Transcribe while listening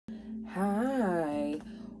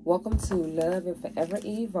Welcome to Love and Forever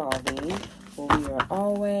Evolving, where we are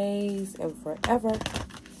always and forever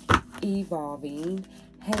evolving.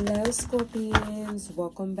 Hello, Scorpions.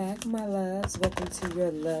 Welcome back, my loves. Welcome to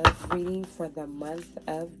your love reading for the month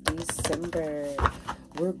of December.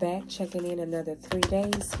 We're back checking in another 3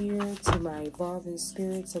 days here to my evolving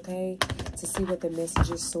spirits, okay? To see what the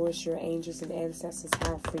messages, source, your angels and ancestors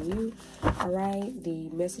have for you. All right, the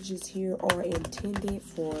messages here are intended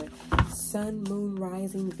for Sun, Moon,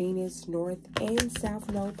 Rising, Venus, North and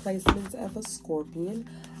South Node placements of a Scorpion.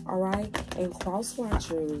 All right, and cross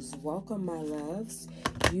watchers, welcome, my loves.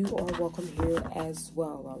 You are welcome here as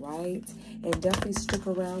well, all right? And definitely stick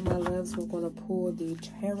around, my loves. We're going to pull the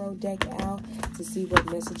tarot deck out to see what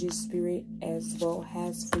messages Spirit as well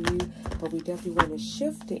has for you. But we definitely want to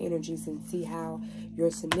shift the energies and see how your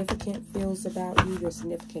significant feels about you, your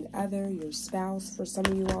significant other, your spouse for some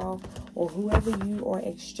of you all, or whoever you are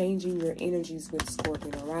exchanging your energies with,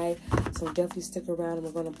 Scorpion, all right? So definitely stick around and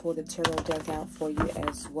we're going to pull the tarot deck out for you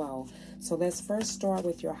as well. So let's first start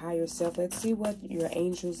with your higher self. Let's see what your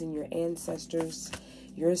angels and your ancestors,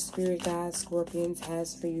 your spirit guides, Scorpions,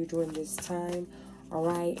 has for you during this time. All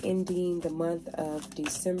right, ending the month of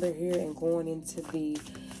December here and going into the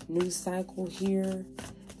new cycle here,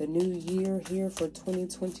 the new year here for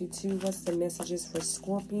 2022. What's the messages for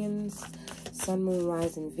Scorpions? Sun, Moon,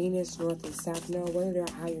 Rising, Venus, North and South Node. What do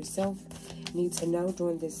their higher self need to know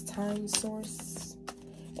during this time, source?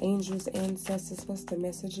 Angels, ancestors, what's the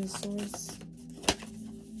messages, source?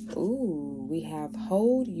 Ooh, we have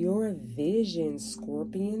hold your vision,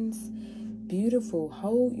 Scorpions. Beautiful.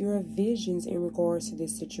 Hold your visions in regards to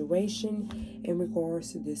this situation, in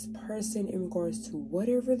regards to this person, in regards to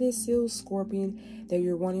whatever this is, Scorpion, that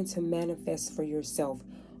you're wanting to manifest for yourself.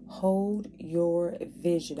 Hold your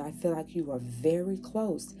vision. I feel like you are very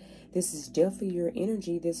close. This is definitely your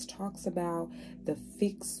energy. This talks about the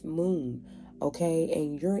fixed moon, okay?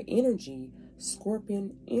 And your energy,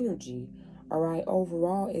 Scorpion energy, all right,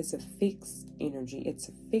 overall is a fixed energy. It's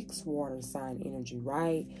a fixed water sign energy,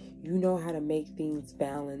 right? You know how to make things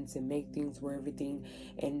balance and make things where everything,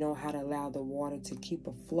 and know how to allow the water to keep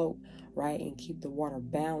afloat, right? And keep the water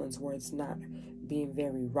balanced where it's not being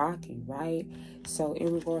very rocky, right? So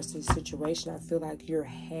in regards to the situation, I feel like you're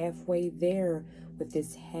halfway there with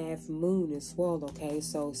this half moon as well, okay?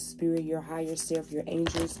 So Spirit, your higher self, your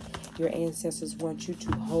angels, your ancestors want you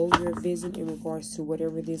to hold your vision in regards to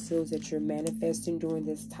whatever this is that you're manifesting during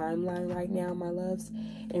this timeline right now, my loves.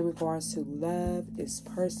 In regards to love, this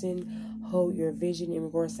person, hold your vision in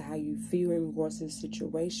regards to how you feel in regards to the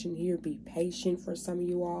situation here. Be patient for some of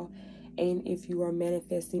you all. And if you are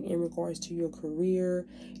manifesting in regards to your career,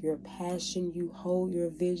 your passion, you hold your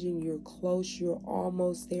vision, you're close, you're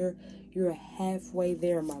almost there. You're halfway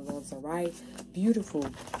there, my loves, all right? Beautiful.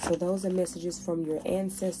 So those are messages from your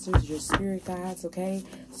ancestors, your spirit guides, okay?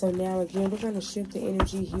 So now, again, we're going to shift the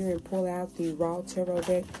energy here and pull out the raw tarot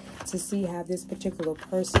deck to see how this particular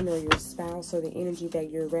person or your spouse or the energy that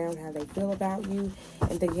you're around, how they feel about you.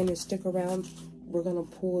 And then you're going to stick around. We're going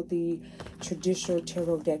to pull the traditional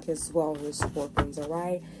tarot deck as well here, Scorpions, all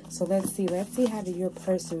right? So let's see how do your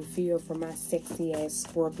person feel for my sexy ass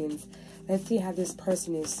Scorpions. Let's see how this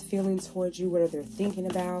person is feeling towards you, what are they thinking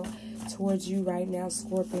about towards you right now,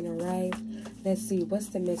 Scorpion, all right? Let's see, what's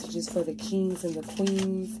the messages for the kings and the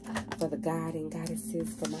queens, for the god and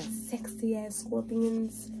goddesses, for my sexy ass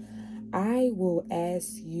Scorpions? I will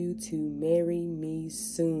ask you to marry me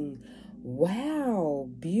soon. Wow,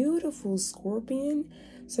 beautiful, Scorpion.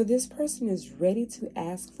 So this person is ready to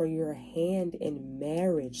ask for your hand in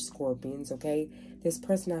marriage, Scorpions, okay? This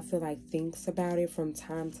person, I feel like, thinks about it from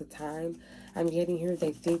time to time. I'm getting here,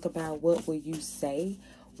 they think about what will you say.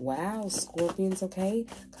 Wow, Scorpions, okay?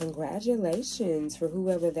 Congratulations for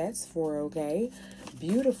whoever that's for, okay?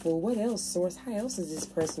 Beautiful. What else, source? How else does this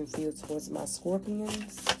person feel towards my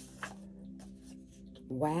Scorpions?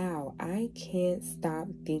 Wow, I can't stop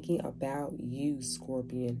thinking about you,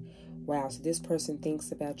 Scorpion. Wow, so this person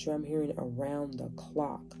thinks about you. I'm hearing around the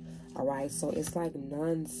clock. All right, so it's like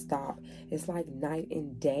non-stop. It's like night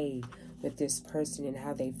and day with this person and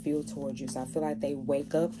how they feel towards you. So I feel like they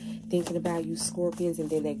wake up thinking about you, Scorpions, and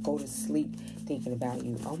then they go to sleep thinking about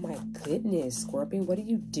you. Oh my goodness, Scorpion, what do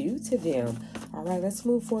you do to them? All right, let's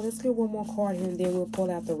move forward. Let's get one more card here, and then we'll pull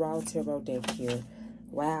out the raw tarot deck here.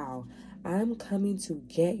 Wow. I'm coming to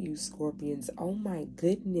get you, Scorpions. Oh my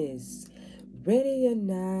goodness. Ready or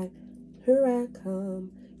not, here I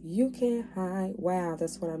come. You can't hide. Wow,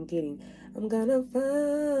 that's what I'm getting. I'm gonna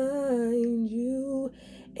find you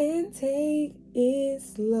and take it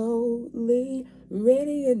slowly.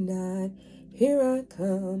 Ready or not, here I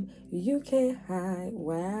come. You can't hide.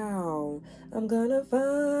 Wow. I'm gonna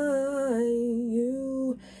find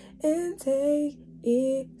you and take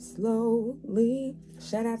it slowly.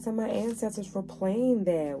 Shout out to my ancestors for playing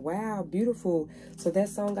that. Wow, beautiful. So that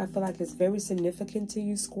song, I feel like, is very significant to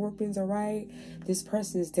you, Scorpions, all right? This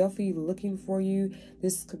person is definitely looking for you.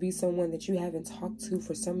 This could be someone that you haven't talked to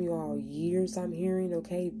for some of you all years, I'm hearing,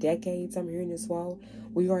 okay? Decades, I'm hearing as well.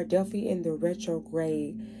 We are definitely in the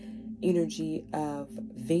retrograde energy of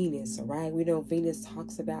Venus, all right? We know Venus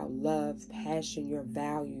talks about love, passion, your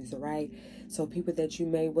values, all right? So people that you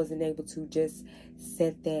may wasn't able to just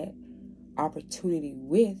set that opportunity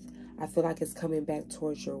with, I feel like it's coming back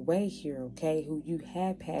towards your way here, okay? Who you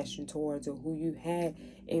had passion towards or who you had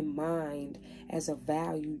in mind as a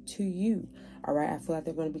value to you, all right? I feel like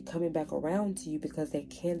they're going to be coming back around to you because they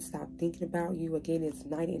can't stop thinking about you. Again, it's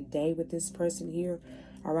night and day with this person here,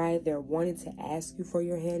 all right? They're wanting to ask you for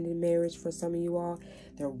your hand in marriage for some of you all.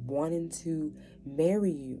 They're wanting to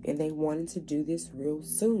marry you, and they wanting to do this real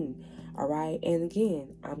soon, all right? And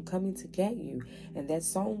again, I'm coming to get you. And that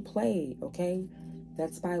song played, okay?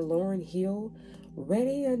 That's by Lauryn Hill.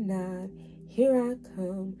 Ready or not, here I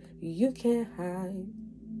come. You can't hide.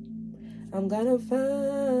 I'm gonna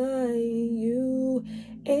find you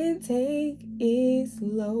and take it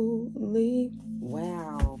slowly.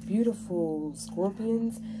 Wow, beautiful,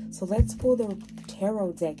 Scorpions. So let's pull the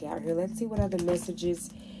tarot deck out here. Let's see what other messages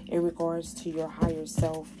in regards to your higher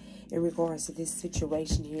self, in regards to this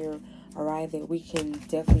situation here, all right, that we can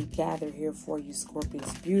definitely gather here for you,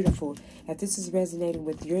 Scorpions. Beautiful. If this is resonating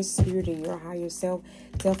with your spirit and your higher self,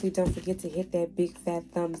 definitely don't forget to hit that big fat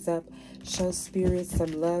thumbs up. Show spirit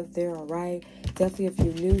some love there, all right? Definitely, if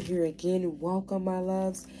you're new here again, welcome, my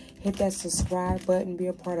loves. Hit that subscribe button. Be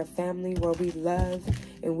a part of family where we love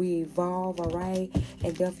and we evolve, all right?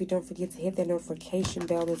 And definitely don't forget to hit that notification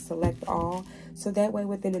bell and select all. So that way,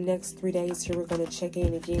 within the next 3 days here, we're going to check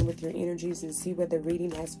in again with your energies and see where the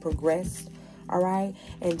reading has progressed, all right?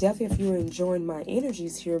 And definitely, if you're enjoying my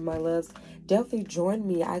energies here, my loves, definitely join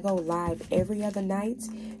me. I go live every other night.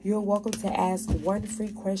 You're welcome to ask one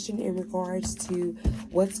free question in regards to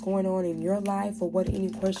what's going on in your life or what any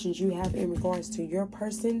questions you have in regards to your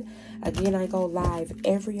person. Again, I go live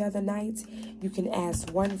every other night. You can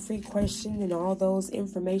ask one free question, and all those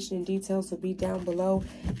information and details will be down below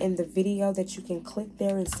in the video that you can click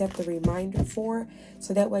there and set the reminder for.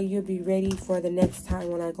 So that way you'll be ready for the next time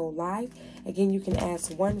when I go live. Again, you can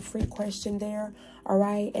ask one free question there, all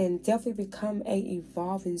right? And definitely become a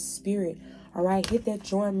evolving spirit. All right, hit that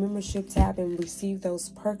join membership tab and receive those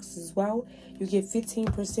perks as well. You get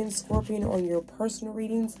 15% Scorpion on your personal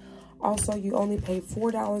readings. Also, you only pay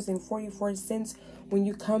 $4.44 when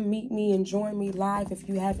you come meet me and join me live. If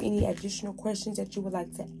you have any additional questions that you would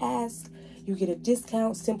like to ask, you get a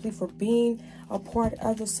discount simply for being a part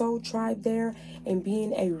of the soul tribe there and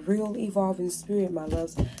being a real evolving spirit, my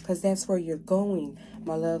loves, because that's where you're going,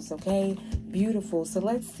 my loves, okay? Beautiful. So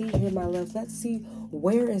let's see here, my loves. Let's see,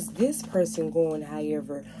 where is this person going,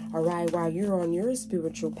 however, all right, while you're on your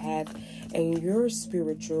spiritual path and your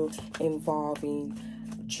spiritual evolving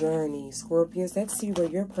journey, Scorpions. Let's see where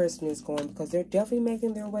your person is going, because they're definitely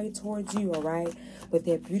making their way towards you, all right, with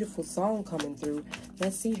that beautiful song coming through.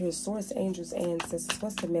 Let's see here, source, angels, ancestors.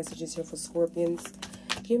 What's the messages here for Scorpions?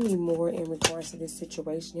 Give me more in regards to this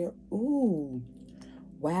situation here. Ooh,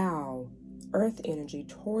 wow. Earth energy,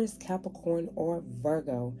 Taurus, Capricorn, or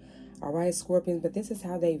Virgo. All right, Scorpions, but this is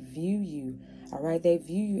how they view you, all right? They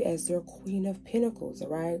view you as their Queen of Pentacles, all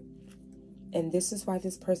right? And this is why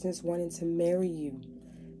this person is wanting to marry you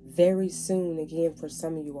very soon, again, for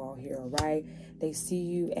some of you all here, all right? They see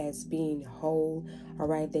you as being whole, all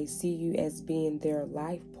right? They see you as being their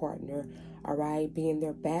life partner, all right? Being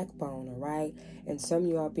their backbone, all right? And some of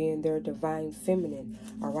you are being their divine feminine,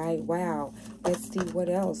 all right? Wow. Let's see what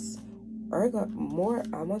else. Virgo, more,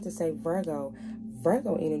 I want to say Virgo.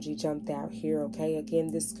 Virgo energy jumped out here, okay?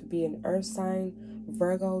 Again, this could be an earth sign,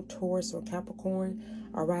 Virgo, Taurus, or Capricorn,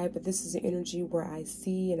 all right? But this is an energy where I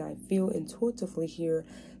see and I feel intuitively here,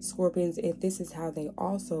 Scorpions, if this is how they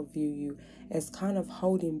also view you, as kind of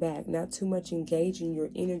holding back, not too much engaging your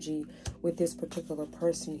energy with this particular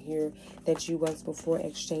person here that you once before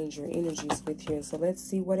exchanged your energies with here. So let's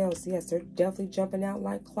see what else. Yes, they're definitely jumping out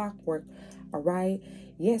like clockwork, all right?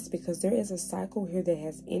 Yes, because there is a cycle here that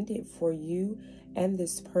has ended for you and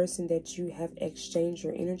this person that you have exchanged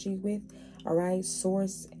your energy with, all right?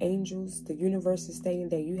 Source, angels, the universe is stating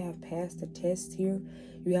that you have passed the test here.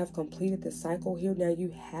 You have completed the cycle here. Now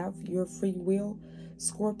you have your free will,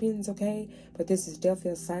 Scorpions, okay? But this is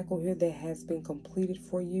definitely a cycle here that has been completed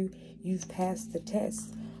for you. You've passed the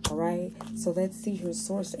test, All right, so let's see here,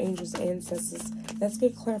 source, angels, ancestors. Let's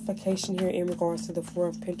get clarification here in regards to the Four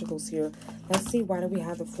of Pentacles here. Let's see, why do we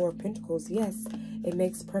have the Four of Pentacles? Yes, it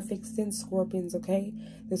makes perfect sense, Scorpions, okay?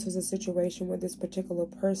 This was a situation where this particular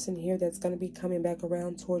person here that's going to be coming back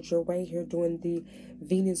around towards your way here doing the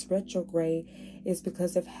Venus retrograde is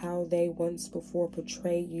because of how they once before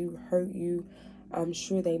portrayed you, hurt you. I'm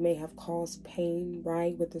sure they may have caused pain,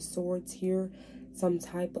 right, with the swords here. Some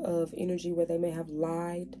type of energy where they may have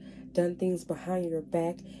lied, done things behind your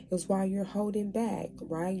back, is why you're holding back,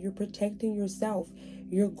 right? You're protecting yourself.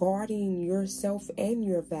 You're guarding yourself and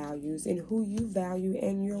your values and who you value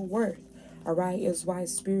and your worth, all right? Is why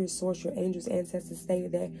Spirit, Source, your angels, ancestors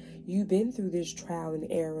stated that you've been through this trial and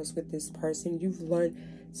errors with this person. You've learned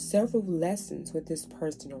several lessons with this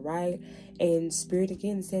person, all right? And Spirit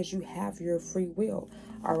again says you have your free will,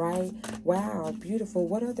 all right? Wow, beautiful.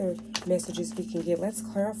 What other messages we can get? Let's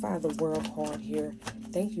clarify the World card here.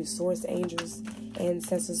 Thank you, Source, angels,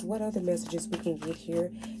 ancestors. What other messages we can get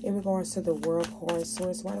here in regards to the World card?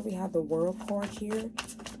 Source, why do we have the World card here?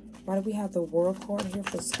 Why do we have the World card here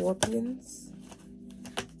for Scorpions?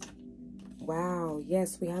 Wow,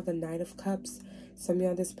 yes, we have the Knight of Cups. Some of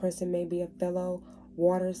y'all, this person may be a fellow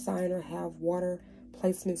water sign or have water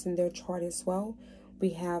placements in their chart as well.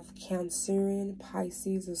 We have Cancerian,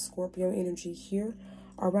 Pisces, or Scorpio energy here.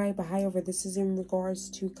 All right, but however, this is in regards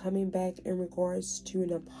to coming back in regards to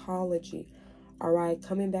an apology. All right,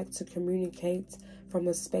 coming back to communicate from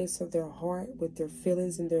a space of their heart with their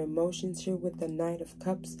feelings and their emotions here with the Knight of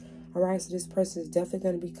Cups. All right, so this person is definitely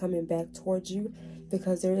going to be coming back towards you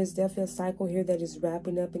because there is definitely a cycle here that is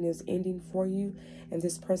wrapping up and is ending for you. And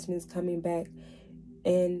this person is coming back.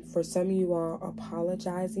 And for some of you are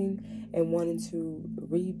apologizing and wanting to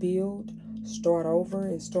rebuild, start over,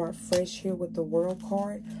 and start fresh here with the World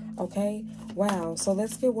card. Okay, wow. So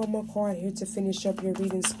let's get one more card here to finish up your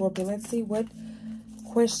reading, Scorpio. Let's see what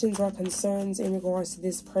questions or concerns in regards to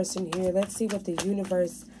this person here. Let's see what the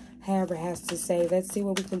universe, however, has to say. Let's see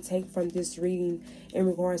what we can take from this reading in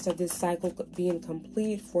regards to this cycle being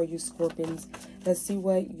complete for you, Scorpions. Let's see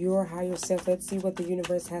what your higher self, let's see what the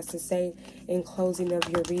universe has to say in closing of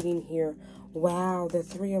your reading here. Wow, the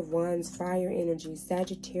Three of Wands, fire energy,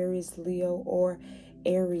 Sagittarius, Leo, or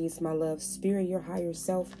Aries, my love. Spirit, your higher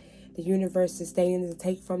self, the universe is stating to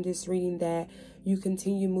take from this reading that you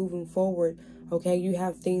continue moving forward. Okay, you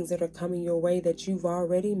have things that are coming your way that you've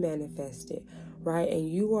already manifested, right? And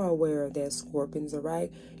you are aware of that, Scorpions, all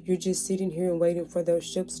right? You're just sitting here and waiting for those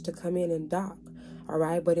ships to come in and dock, all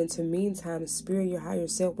right? But in the meantime, Spirit, your higher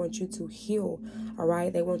self, wants you to heal, all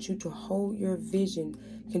right? They want you to hold your vision.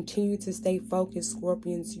 Continue to stay focused,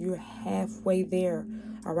 Scorpions. You're halfway there,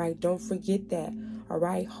 all right? Don't forget that, all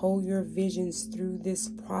right? Hold your visions through this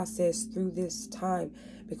process, through this time,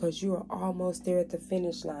 because you are almost there at the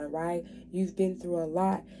finish line, right? You've been through a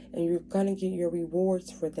lot, and you're going to get your rewards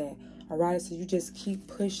for that, all right? So you just keep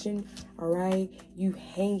pushing, all right? You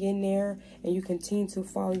hang in there, and you continue to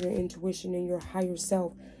follow your intuition and your higher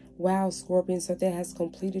self. Wow, Scorpion, so that has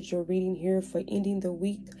completed your reading here for ending the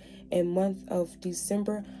week and month of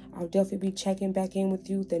December. I'll definitely be checking back in with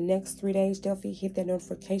you the next 3 days. Definitely hit that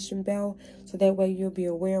notification bell so that way you'll be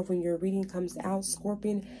aware of when your reading comes out,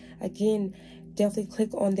 Scorpion. Again, definitely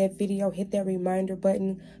click on that video, hit that reminder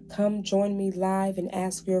button, come join me live and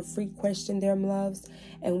ask your free question there, my loves,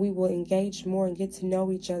 and we will engage more and get to know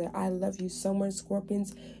each other. I love you so much,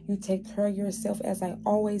 Scorpions. You take care of yourself. As I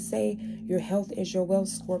always say, your health is your wealth,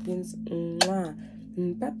 Scorpions. Mwah.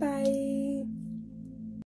 Bye-bye.